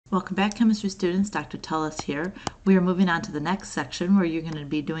Welcome back, chemistry students. Dr. Tullis here. We are moving on to the next section where you're going to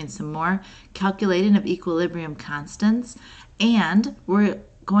be doing some more calculating of equilibrium constants, and we're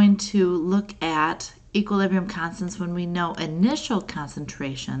going to look at equilibrium constants when we know initial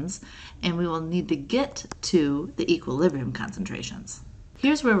concentrations, and we will need to get to the equilibrium concentrations.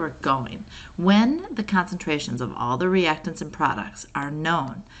 Here's where we're going. When the concentrations of all the reactants and products are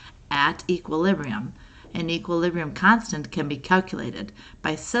known at equilibrium, an equilibrium constant can be calculated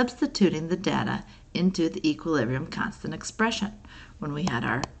by substituting the data into the equilibrium constant expression when we had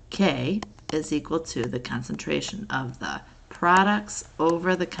our K is equal to the concentration of the products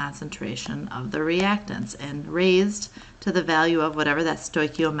over the concentration of the reactants and raised to the value of whatever that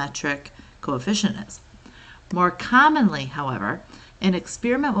stoichiometric coefficient is. More commonly, however, an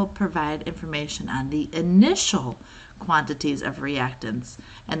experiment will provide information on the initial quantities of reactants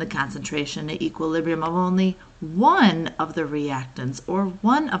and the concentration at equilibrium of only one of the reactants or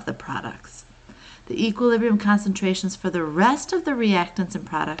one of the products. The equilibrium concentrations for the rest of the reactants and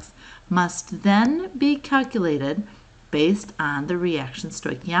products must then be calculated based on the reaction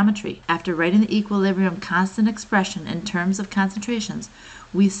stoichiometry. After writing the equilibrium constant expression in terms of concentrations,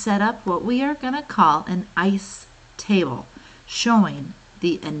 we set up what we are going to call an ICE table, showing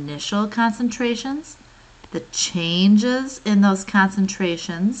the initial concentrations, the changes in those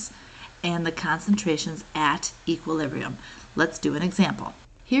concentrations, and the concentrations at equilibrium. Let's do an example.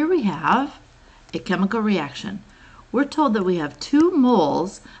 Here we have a chemical reaction. We're told that we have 2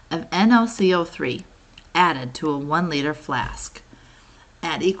 moles of NaCO3 added to a 1 liter flask.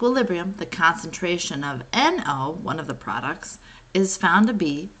 At equilibrium, the concentration of NO, one of the products, is found to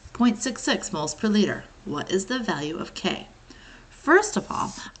be 0.66 moles per liter. What is the value of K? First of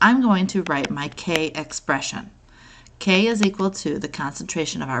all, I'm going to write my K expression. K is equal to the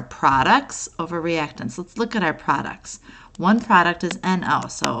concentration of our products over reactants. Let's look at our products. One product is NO,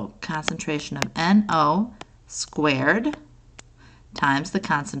 so concentration of NO squared times the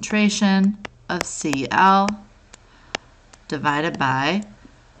concentration of Cl divided by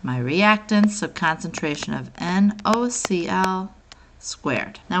my reactants, so concentration of NOCl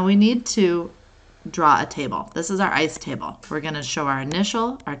squared. Now we need to draw a table. This is our ICE table. We're going to show our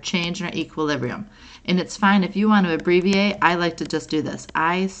initial, our change, and our equilibrium. And it's fine if you want to abbreviate. I like to just do this,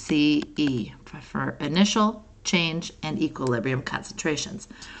 ICE, for initial, change, and equilibrium concentrations.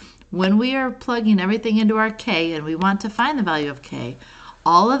 When we are plugging everything into our K and we want to find the value of K,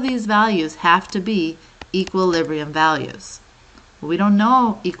 all of these values have to be equilibrium values. Well, we don't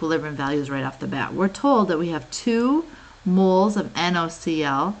know equilibrium values right off the bat. We're told that we have 2 moles of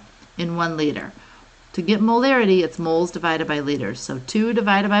NOCl in 1 liter. To get molarity, it's moles divided by liters. So 2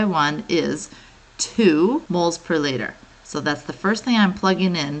 divided by 1 is 2 moles per liter. So that's the first thing I'm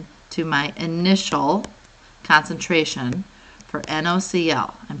plugging in to my initial concentration for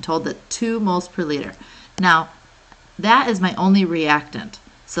NOCl. I'm told that 2 moles per liter. Now, that is my only reactant.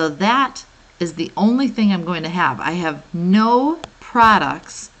 So that is the only thing I'm going to have. I have no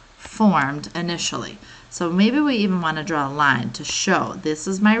products formed initially. So maybe we even want to draw a line to show this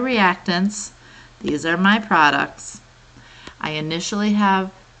is my reactants, these are my products. I initially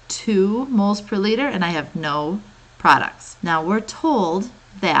have 2 moles per liter and I have no products. Now we're told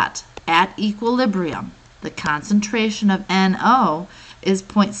that at equilibrium, the concentration of NO is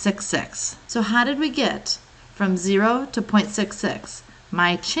 0.66. So how did we get from 0 to 0.66?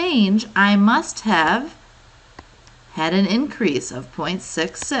 My change, I must have had an increase of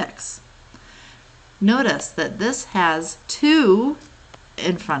 0.66. Notice that this has 2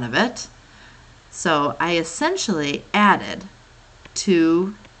 in front of it, so I essentially added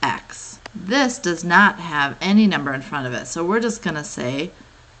 2x. This does not have any number in front of it, so we're just going to say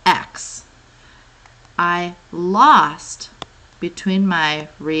x. I lost between my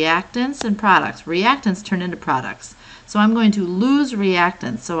reactants and products. Reactants turn into products, so I'm going to lose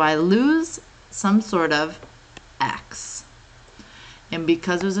reactants, so I lose some sort of x. And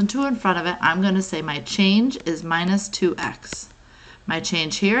because there's a 2 in front of it, I'm going to say my change is minus 2x. My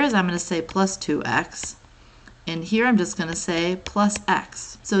change here is I'm going to say plus 2x. And here I'm just going to say plus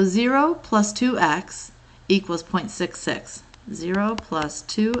x. So 0 plus 2x equals 0.66. 0 plus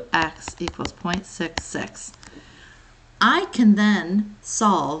 2x equals 0.66. I can then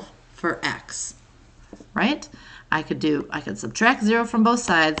solve for x, right? I could subtract 0 from both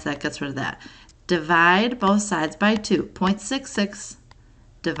sides. That gets rid of that. Divide both sides by 2. 0.66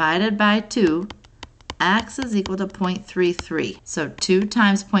 divided by 2, x is equal to 0.33. So 2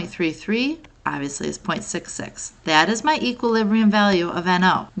 times 0.33 obviously is 0.66. That is my equilibrium value of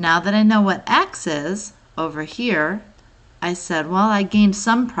NO. Now that I know what x is, over here, I said, well, I gained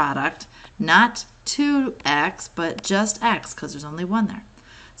some product, not 2x, but just x, because there's only 1 there.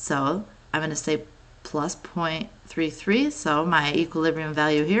 So I'm going to say plus 0.33, so my equilibrium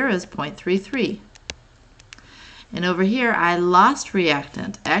value here is 0.33. And over here, I lost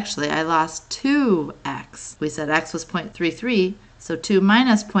reactant. Actually, I lost 2x. We said x was 0.33, so 2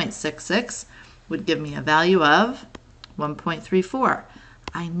 minus 0.66 would give me a value of 1.34.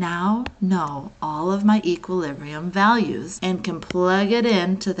 I now know all of my equilibrium values and can plug it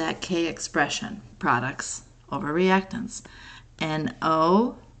into that K expression, products over reactants.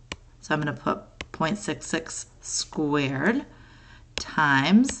 NO, so I'm going to put 0.66 squared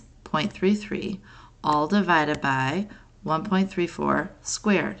times 0.33, all divided by 1.34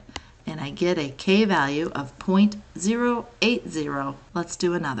 squared. And I get a K value of 0.080. Let's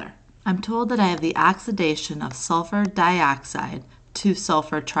do another. I'm told that I have the oxidation of sulfur dioxide to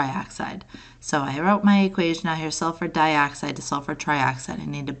sulfur trioxide. So I wrote my equation out here, sulfur dioxide to sulfur trioxide. I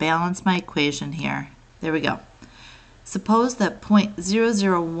need to balance my equation here. There we go. Suppose that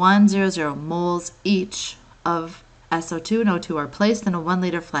 0.00100 moles each of SO2 and O2 are placed in a 1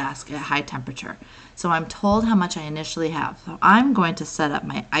 liter flask at high temperature. So I'm told how much I initially have. So I'm going to set up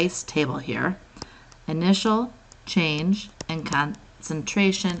my ice table here. Initial, change, and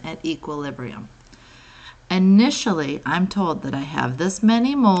concentration at equilibrium. Initially, I'm told that I have this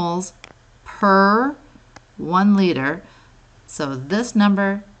many moles per 1 liter. So this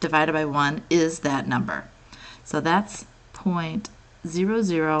number divided by 1 is that number. So that's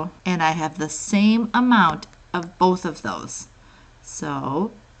 0.00, and I have the same amount of both of those.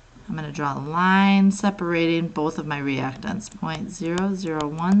 So I'm going to draw a line separating both of my reactants,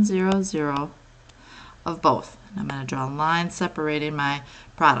 0.00100 of both. And I'm going to draw a line separating my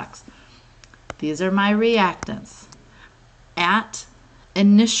products. These are my reactants. At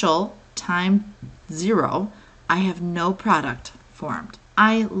initial time 0, I have no product formed.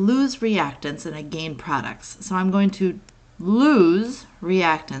 I lose reactants and I gain products. So I'm going to lose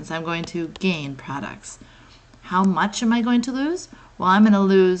reactants. I'm going to gain products. How much am I going to lose? Well, I'm going to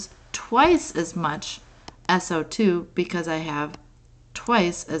lose twice as much SO2 because I have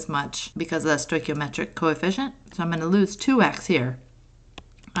twice as much because of the stoichiometric coefficient. So I'm going to lose 2x here.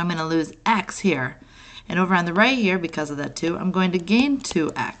 I'm going to lose x here. And over on the right here, because of that 2, I'm going to gain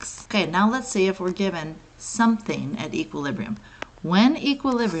 2x. Okay, now let's see if we're given something at equilibrium. When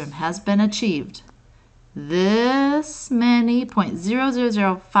equilibrium has been achieved, this many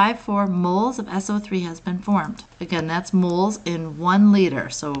 0.00054 moles of SO3 has been formed. Again, that's moles in 1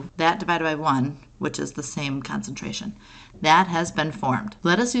 liter, so that divided by 1, which is the same concentration. That has been formed.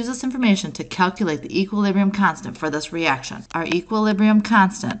 Let us use this information to calculate the equilibrium constant for this reaction. Our equilibrium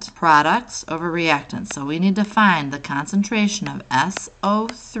constant, products over reactants. So we need to find the concentration of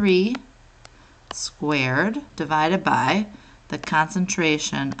SO3 squared divided by the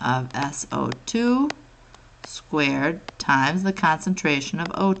concentration of SO2 squared times the concentration of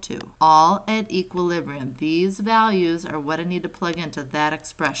O2, all at equilibrium. These values are what I need to plug into that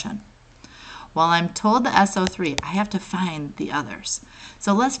expression. While I'm told the SO3, I have to find the others.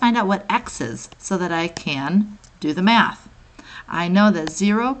 So let's find out what x is so that I can do the math. I know that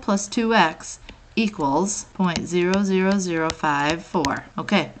 0 plus 2x equals 0.00054.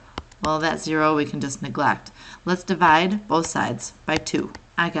 Okay, well that 0 we can just neglect. Let's divide both sides by 2.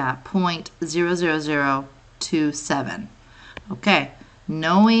 I got 0.00027. Okay,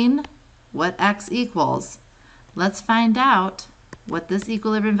 knowing what x equals, let's find out what this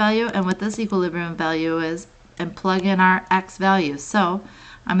equilibrium value and what this equilibrium value is and plug in our x values. So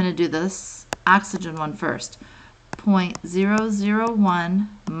I'm going to do this oxygen one first. 0.001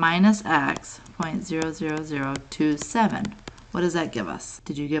 minus x, 0.00027. What does that give us?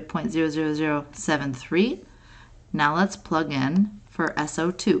 Did you get 0.00073? Now let's plug in for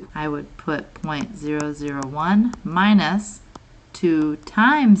SO2. I would put 0.001 minus 2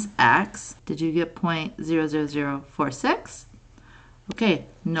 times x. Did you get 0.00046? Okay,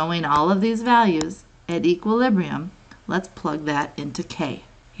 knowing all of these values at equilibrium, let's plug that into K.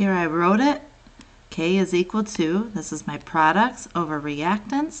 Here I wrote it. K is equal to, this is my products over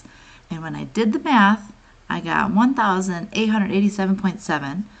reactants, and when I did the math, I got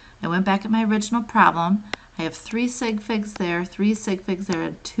 1,887.7. I went back at my original problem. I have 3 sig figs there, 3 sig figs there,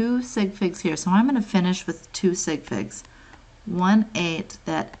 and 2 sig figs here. So I'm going to finish with 2 sig figs. 1, 8.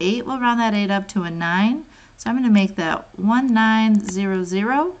 That 8 will round that 8 up to a 9. So I'm going to make that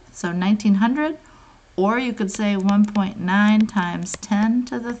 1900, so 1900. Or you could say 1.9 times 10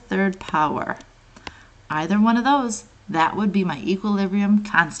 to the 3rd power. Either one of those, that would be my equilibrium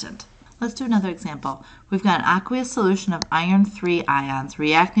constant. Let's do another example. We've got an aqueous solution of iron 3 ions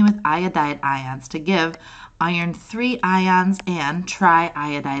reacting with iodide ions to give iron 3 ions and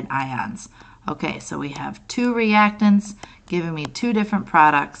triiodide ions. Okay, so we have two reactants giving me two different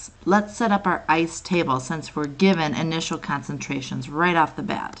products. Let's set up our ICE table since we're given initial concentrations right off the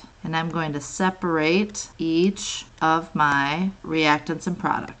bat. And I'm going to separate each of my reactants and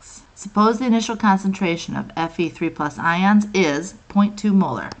products. Suppose the initial concentration of Fe3 plus ions is 0.2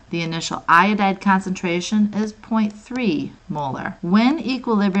 molar. The initial iodide concentration is 0.3 molar. When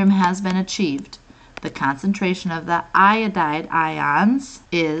equilibrium has been achieved, the concentration of the iodide ions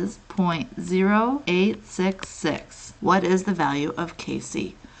is 0.0866. What is the value of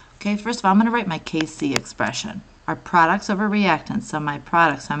Kc? Okay, first of all, I'm going to write my Kc expression. Our products over reactants. So my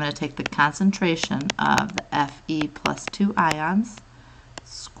products, I'm going to take the concentration of the Fe plus 2 ions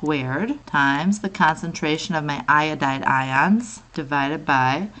squared times the concentration of my iodide ions divided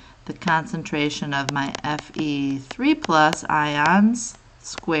by the concentration of my Fe3 plus ions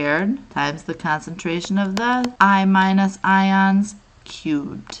squared times the concentration of the I minus ions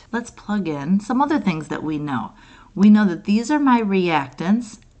cubed. Let's plug in some other things that we know. We know that these are my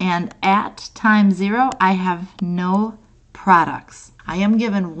reactants, and at time 0 I have no products. I am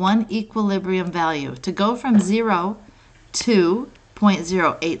given one equilibrium value. To go from 0 to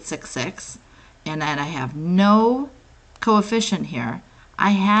 0.0866, and then I have no coefficient here,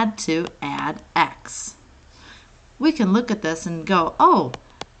 I had to add x. We can look at this and go, oh,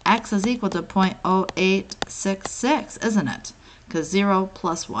 x is equal to 0.0866, isn't it? Because 0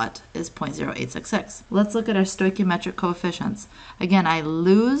 plus what is 0.0866. Let's look at our stoichiometric coefficients. Again, I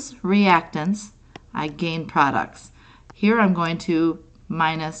lose reactants, I gain products. Here I'm going to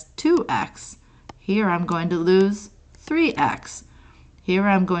minus 2x. Here I'm going to lose 3x. Here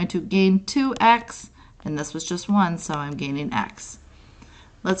I'm going to gain 2x, and this was just 1, so I'm gaining x.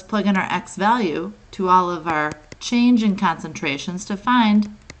 Let's plug in our x value to all of our change in concentrations to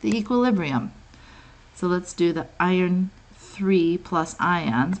find the equilibrium. So let's do the iron 3 plus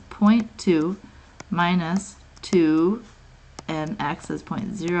ions, 0.2 minus 2, and x is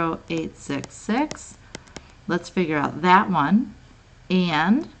 0.0866. Let's figure out that one,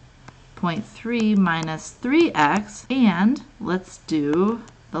 and 0.3 minus 3x, and let's do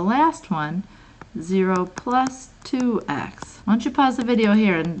the last one, 0 plus 2x. Why don't you pause the video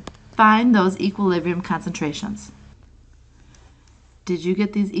here and find those equilibrium concentrations. Did you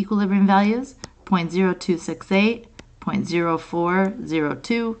get these equilibrium values? 0.0268,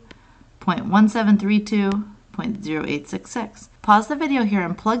 0.0402, 0.1732, 0.0866. Pause the video here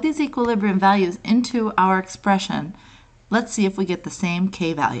and plug these equilibrium values into our expression. Let's see if we get the same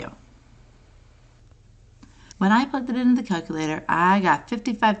K value. When I plugged it into the calculator, I got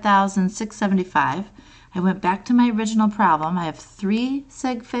 55,675. I went back to my original problem. I have 3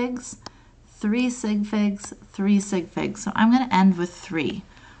 sig figs, 3 sig figs, 3 sig figs. So I'm going to end with 3.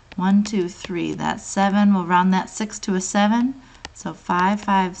 1, 2, 3. That's 7. We'll round that 6 to a 7. So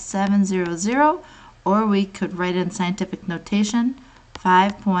 55700. Or we could write in scientific notation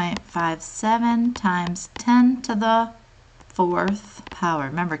 5.57 times 10 to the 4th power.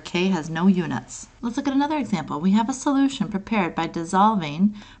 Remember, K has no units. Let's look at another example. We have a solution prepared by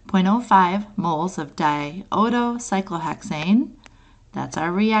dissolving 0.05 moles of diodocyclohexane, that's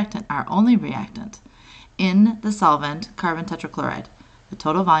our reactant, our only reactant, in the solvent carbon tetrachloride. The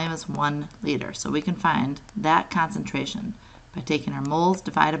total volume is 1 liter, so we can find that concentration. By taking our moles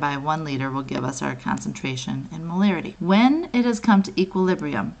divided by 1 liter will give us our concentration in molarity. When it has come to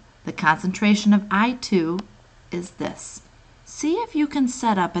equilibrium, the concentration of I2 is this. See if you can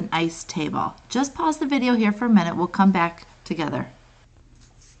set up an ICE table. Just pause the video here for a minute. We'll come back together.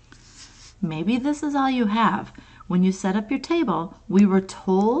 Maybe this is all you have. When you set up your table, we were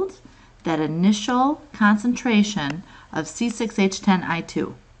told that initial concentration of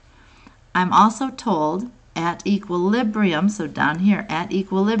C6H10I2. I'm also told at equilibrium, so down here at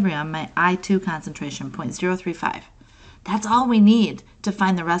equilibrium, my I2 concentration, 0.035. That's all we need to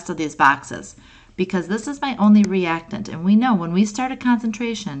find the rest of these boxes, because this is my only reactant, and we know when we start a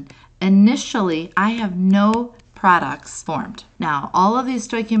concentration, initially I have no products formed. Now, all of these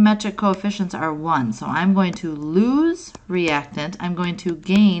stoichiometric coefficients are 1, so I'm going to lose reactant, I'm going to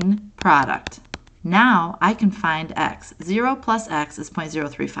gain product. Now I can find x. 0 plus x is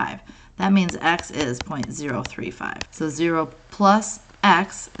 0.035. That means x is 0.035. So 0 plus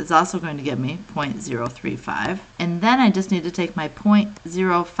x is also going to give me 0.035. And then I just need to take my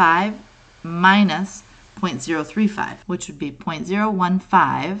 0.05 minus 0.035, which would be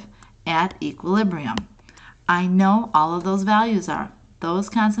 0.015 at equilibrium. I know all of those values are. Those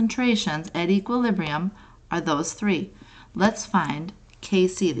concentrations at equilibrium are those 3. Let's find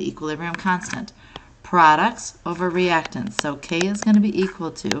Kc, the equilibrium constant. Products over reactants. So K is going to be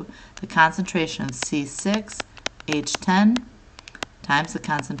equal to the concentration of C6H10 times the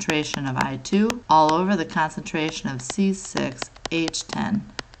concentration of I2 all over the concentration of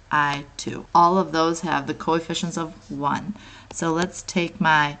C6H10I2. All of those have the coefficients of 1. So let's take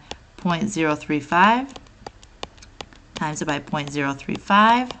my 0.035 times it by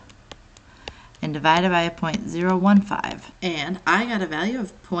 0.035 and divide it by 0.015. And I got a value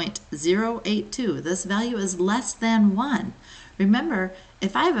of 0.082. This value is less than 1. Remember,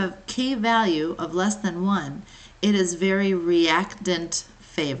 if I have a K value of less than 1, it is very reactant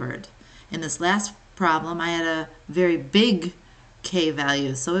favored. In this last problem, I had a very big K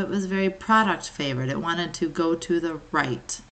value, so it was very product favored. It wanted to go to the right.